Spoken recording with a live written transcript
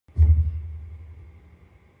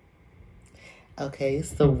Okay,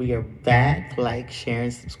 so we are back. Like, share,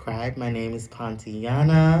 and subscribe. My name is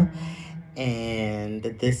Pontiana, and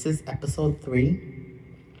this is episode 3.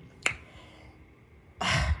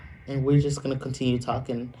 And we're just going to continue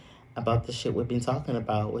talking about the shit we've been talking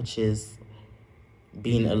about, which is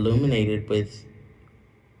being illuminated with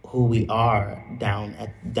who we are down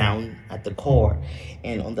at the core.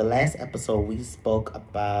 And on the last episode, we spoke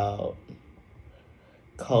about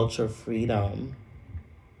culture freedom.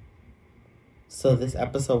 So this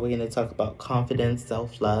episode, we're going to talk about confidence,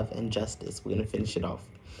 self-love, and justice. We're going to finish it off.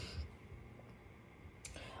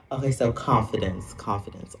 Okay, so confidence.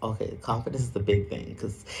 Okay, confidence is the big thing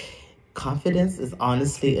because confidence is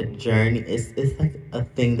honestly a journey. It's like a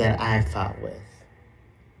thing that I've fought with.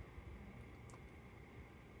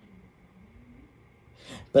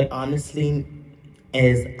 But honestly,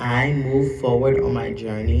 as I move forward on my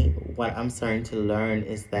journey, what I'm starting to learn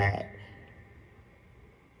is that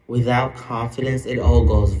without confidence, it all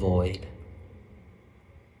goes void.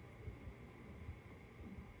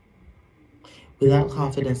 Without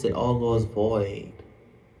confidence, it all goes void.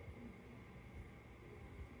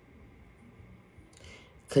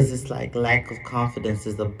 Because it's like lack of confidence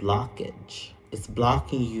is a blockage. It's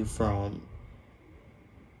blocking you from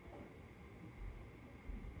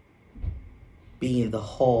being the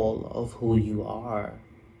whole of who you are.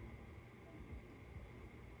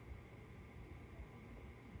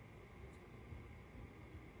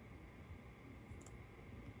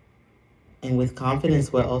 And with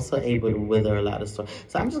confidence, we're also able to wither a lot of stories.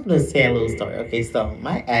 So I'm just going to say a little story. Okay, so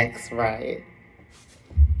my ex, right?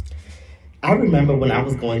 I remember when I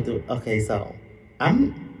was going through, okay, so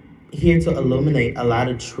I'm here to illuminate a lot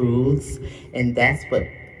of truths, and that's what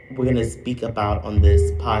we're going to speak about on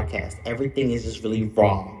this podcast. Everything is just really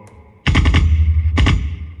raw.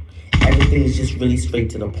 Everything is just really straight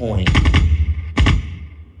to the point.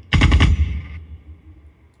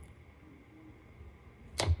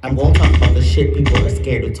 I'm going to talk about the shit people are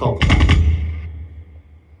scared to talk about.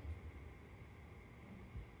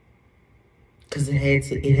 Because it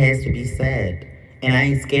has to be said. And I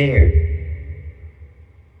ain't scared.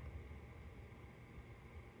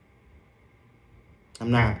 I'm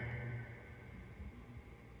not.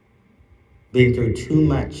 Been through too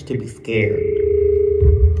much to be scared.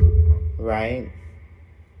 Right?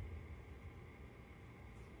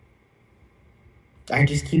 I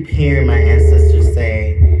just keep hearing my ancestors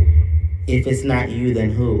say, if it's not you,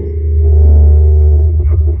 then who?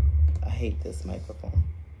 I hate this microphone.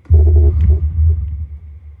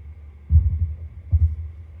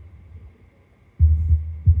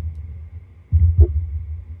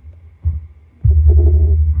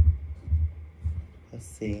 Let's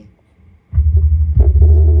see.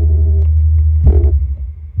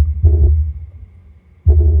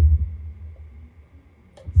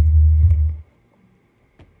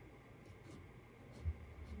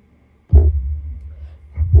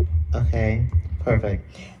 Okay, perfect.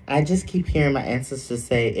 I just keep hearing my ancestors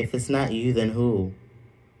say, if it's not you, then who?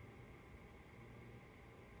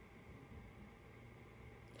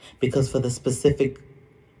 Because for the specific,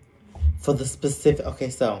 okay,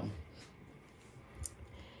 so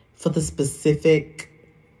for the specific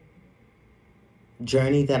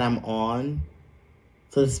journey that I'm on,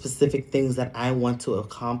 for the specific things that I want to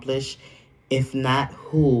accomplish, if not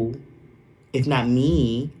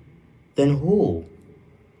me, then who?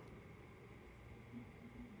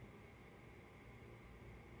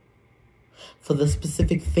 For the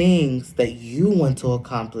specific things that you want to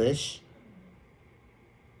accomplish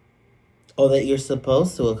or that you're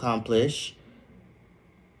supposed to accomplish,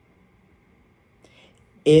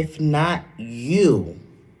 if not you,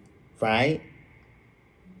 right?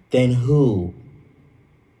 Then who?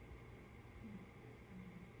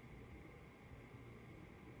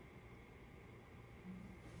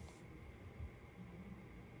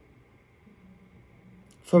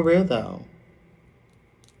 For real though.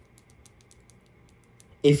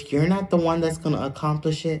 If you're not the one that's going to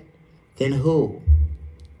accomplish it, then who?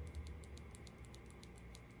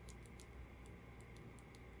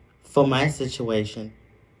 For my situation,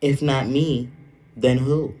 if not me, then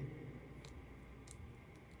who?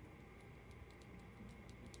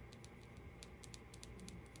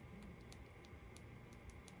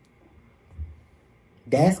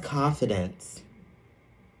 That's confidence.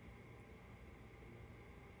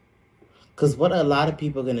 Because what a lot of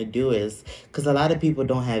people are going to do is, because a lot of people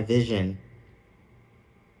don't have vision.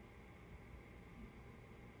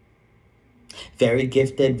 Very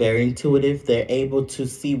gifted, very intuitive. They're able to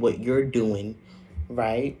see what you're doing,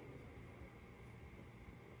 right?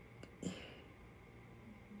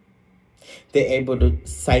 They're able to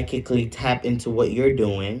psychically tap into what you're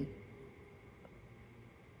doing.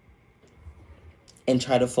 and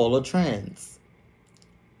try to follow trends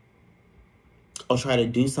or try to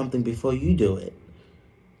do something before you do it.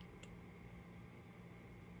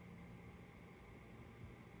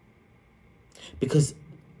 Because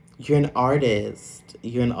you're an artist.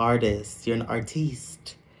 You're an artist. You're an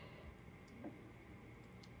artiste.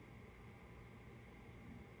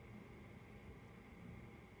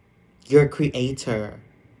 You're a creator.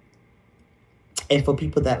 And for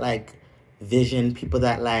people that like vision, people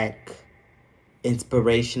that lack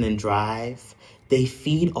inspiration and drive, they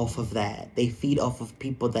feed off of that. They feed off of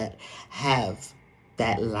people that have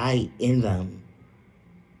that light in them.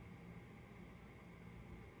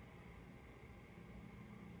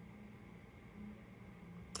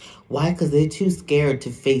 Why? Because they're too scared to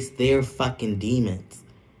face their fucking demons.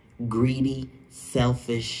 Greedy,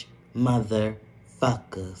 selfish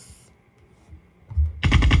motherfuckers.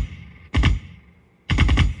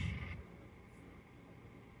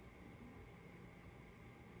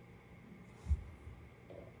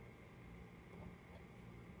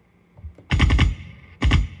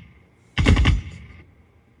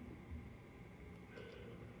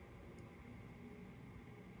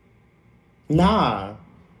 Nah,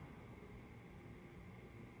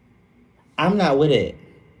 I'm not with it.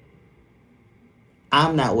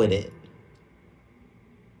 I'm not with it.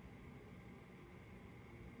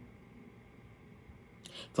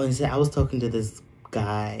 For instance, I was talking to this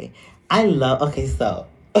guy. Okay, so.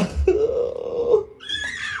 Oh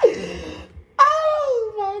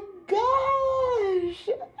my gosh.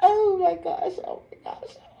 Oh my gosh. Oh my gosh. Oh my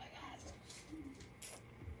gosh.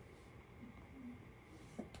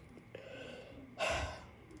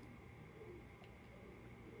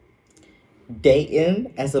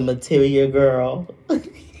 Dating as a material girl. Oh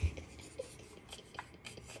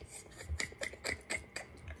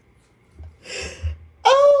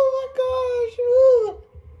my gosh. Ooh.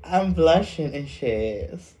 I'm blushing and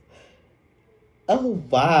shit. Oh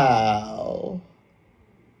wow.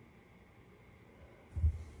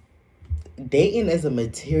 Dating as a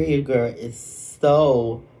material girl is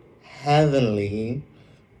so heavenly.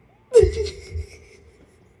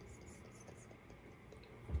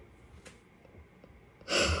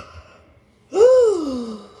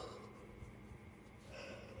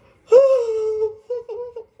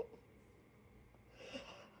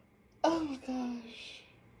 Oh my gosh.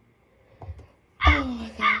 Oh my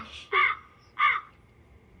gosh.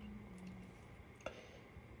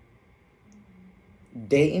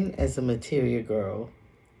 Dating as a material girl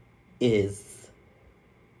is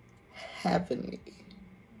heavenly.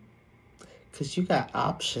 Because you got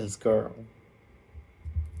options, girl.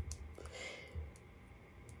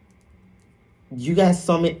 You got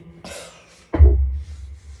so many...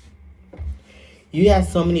 You got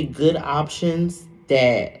so many good options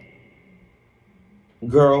that...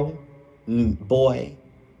 Girl, boy,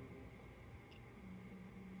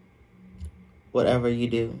 whatever you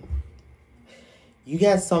do. You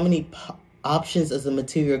got so many options as a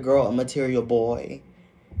material girl, a material boy,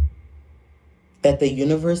 that the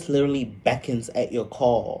universe literally beckons at your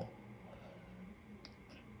call.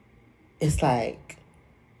 It's like,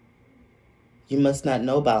 you must not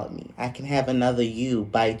know about me. I can have another you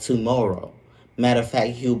by tomorrow. Matter of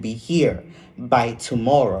fact, he'll be here by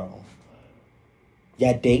tomorrow.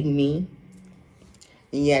 Y'all dating me?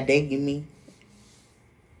 Yeah, dating me?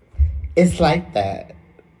 It's like that.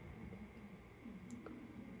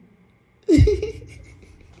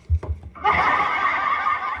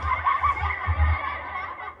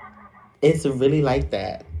 It's really like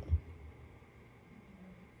that.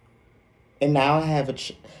 And now I have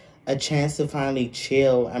a chance to finally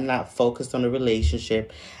chill. I'm not focused on a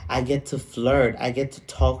relationship. I get to flirt. I get to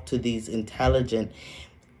talk to these intelligent,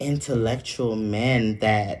 intellectual men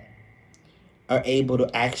that are able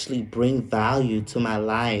to actually bring value to my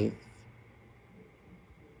life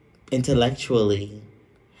intellectually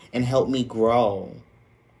and help me grow.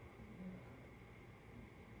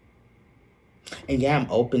 And yeah, I'm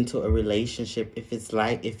open to a relationship if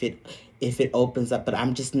it opens up, but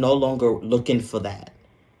I'm just no longer looking for that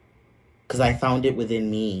because I found it within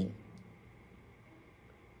me.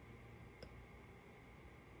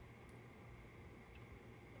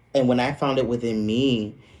 And when I found it within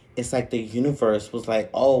me, it's like the universe was like,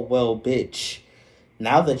 oh, well, bitch,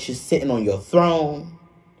 now that you're sitting on your throne,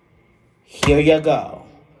 here you go.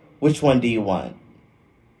 Which one do you want?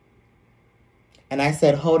 And I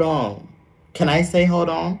said, hold on. Can I say hold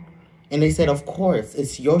on? And they said, of course,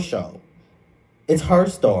 it's your show. It's her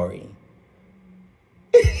story.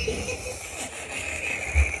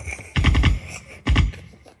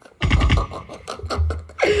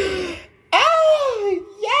 Oh,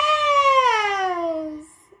 yes!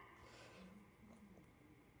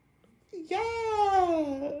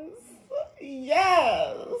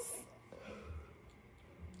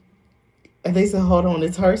 they said, hold on,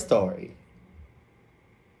 it's her story.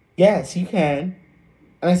 Yes, you can.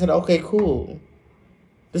 And I said, okay, cool.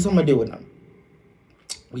 This is what I'm going to do with them.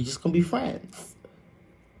 We just going to be friends.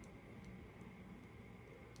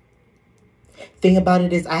 Thing about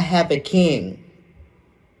it is, I have a king.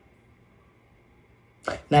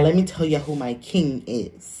 Now, let me tell you who my king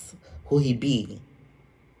is. Who he be.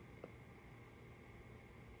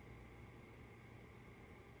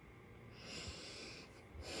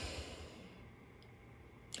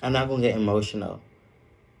 I'm not going to get emotional.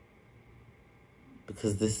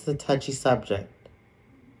 Because this is a touchy subject.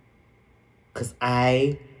 Because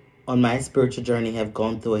I, on my spiritual journey, have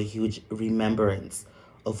gone through a huge remembrance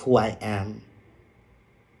of who I am.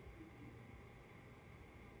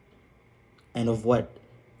 And of what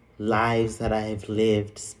lives that I have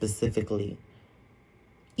lived specifically,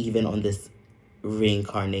 even on this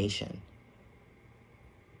reincarnation.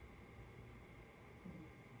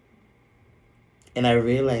 And I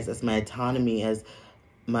realize as my autonomy, as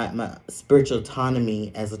my spiritual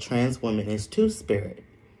autonomy as a trans woman is two-spirit.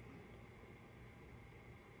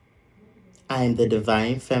 I am the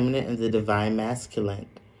divine feminine and the divine masculine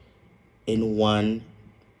in one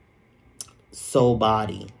soul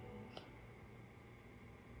body.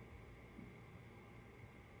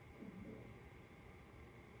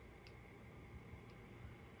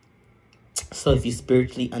 So if you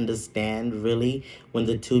spiritually understand, really, when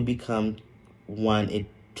the two become one, it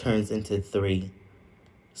turns into three.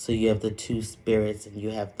 So you have the two spirits and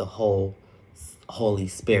you have the whole Holy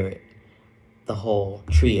Spirit, the whole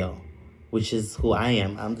trio, which is who I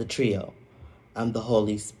am. I'm the trio. I'm the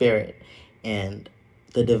Holy Spirit. And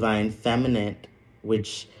the divine feminine,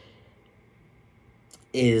 which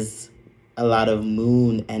is a lot of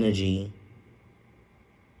moon energy.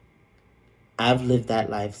 I've lived that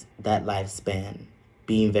lifespan,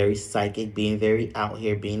 being very psychic, being very out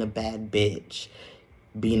here, being a bad bitch,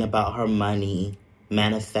 being about her money,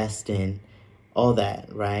 manifesting, all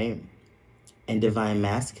that, right? And divine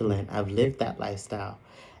masculine, I've lived that lifestyle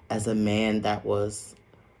as a man that was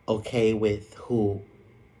okay with who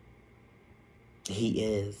he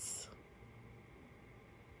is.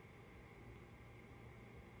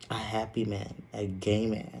 A happy man, a gay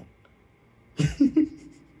man.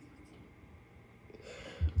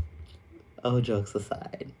 Oh, jokes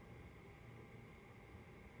aside.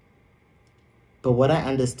 But what I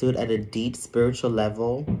understood at a deep spiritual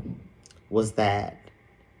level was that,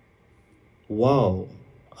 whoa,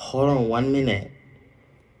 hold on 1 minute.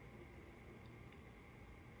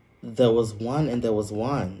 There was one and there was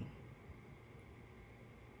one.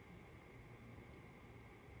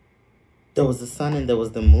 There was the sun and there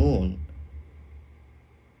was the moon.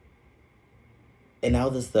 And now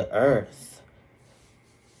there's the earth.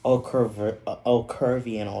 All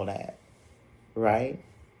curvy and all that. Right?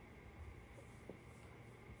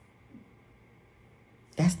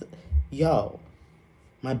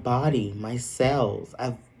 My body, my cells,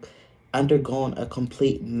 I've undergone a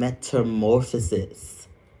complete metamorphosis.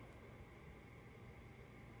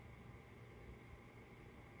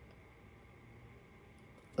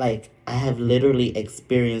 Like, I have literally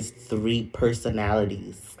experienced 3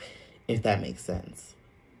 personalities, if that makes sense.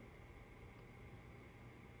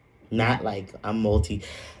 Not like I'm multi.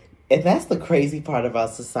 And that's the crazy part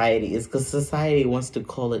about society, is because society wants to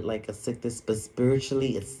call it like a sickness, but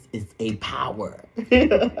spiritually it's a power.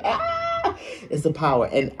 It's a power.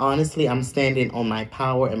 And honestly, I'm standing on my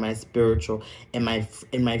power and my spiritual and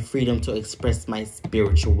my freedom to express my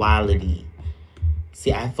spirituality.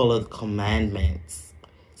 See, I follow the commandments,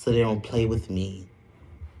 so they don't play with me.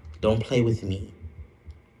 Don't play with me.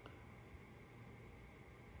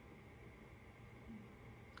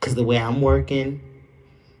 Because the way I'm working,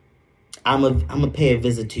 I'm a pay a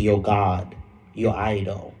visit to your God, your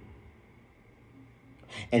idol.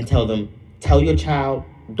 And tell your child,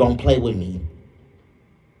 don't play with me.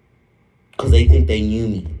 Because they think they knew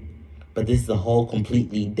me. But this is a whole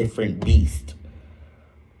completely different beast.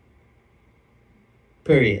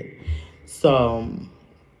 Period. So,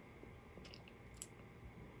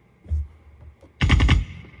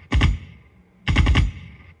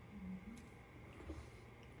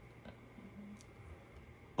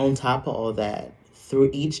 on top of all that, through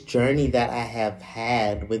each journey that I have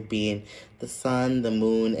had with being the sun, the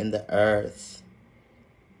moon, and the earth,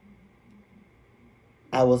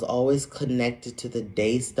 I was always connected to the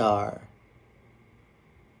day star.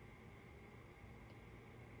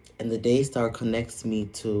 And the day star connects me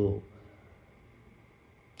to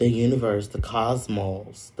the universe, the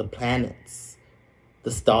cosmos, the planets,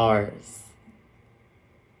 the stars,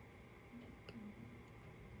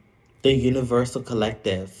 the universal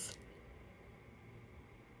collective.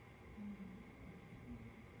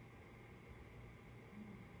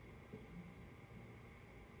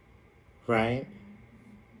 right?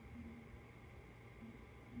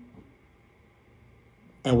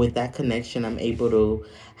 And with that connection, I'm able to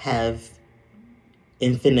have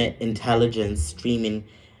infinite intelligence streaming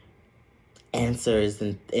answers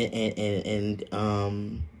and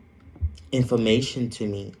information to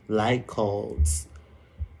me, like codes.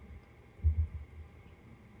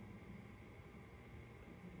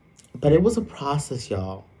 But it was a process,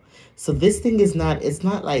 y'all. So this thing is not, it's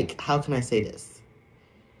not like, how can I say this?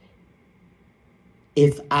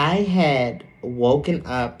 If I had woken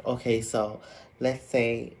up, okay, so let's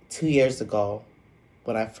say 2 years ago,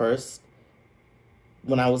 when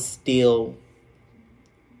when I was still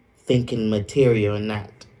thinking material and not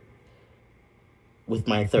with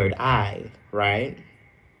my third eye, right?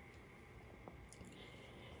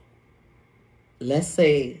 Let's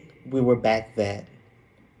say we were back then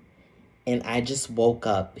and I just woke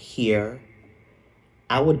up here,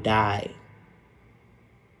 I would die.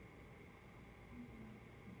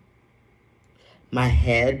 My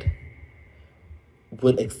head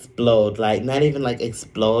would explode, like not even like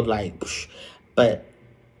explode, like, psh, but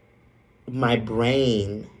my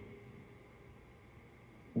brain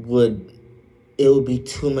would, it would be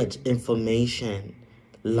too much information,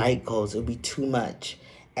 light goes, it would be too much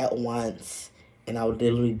at once, and I would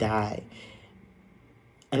literally die.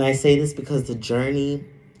 And I say this because the journey,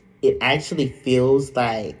 it actually feels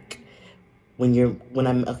like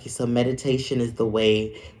okay, so meditation is the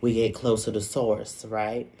way we get closer to source,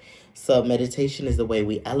 right? So meditation is the way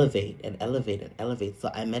we elevate and elevate and elevate.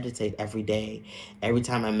 So I meditate every day. Every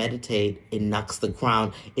time I meditate, it knocks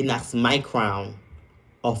my crown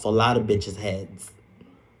off a lot of bitches' heads.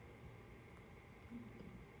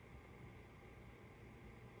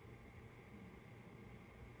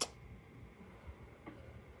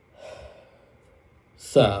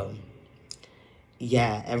 So,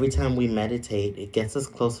 yeah, every time we meditate, it gets us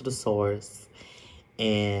closer to source,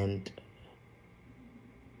 and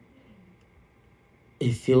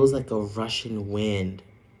it feels like a rushing wind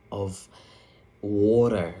of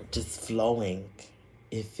water just flowing.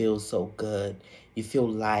 It feels so good. You feel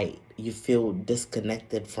light. You feel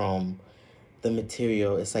disconnected from the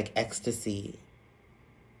material. It's like ecstasy.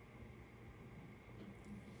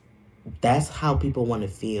 That's how people want to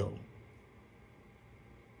feel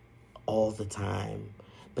all the time,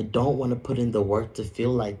 but don't want to put in the work to feel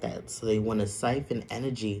like that. So they want to siphon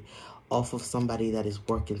energy off of somebody that is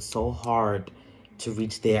working so hard to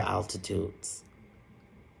reach their altitudes.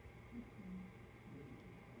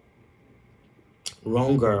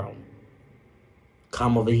 Wrong, girl.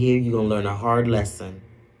 Come over here, you're going to learn a hard lesson.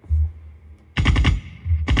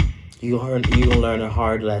 You're going to learn a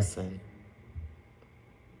hard lesson.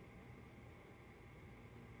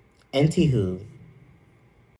 Anywho,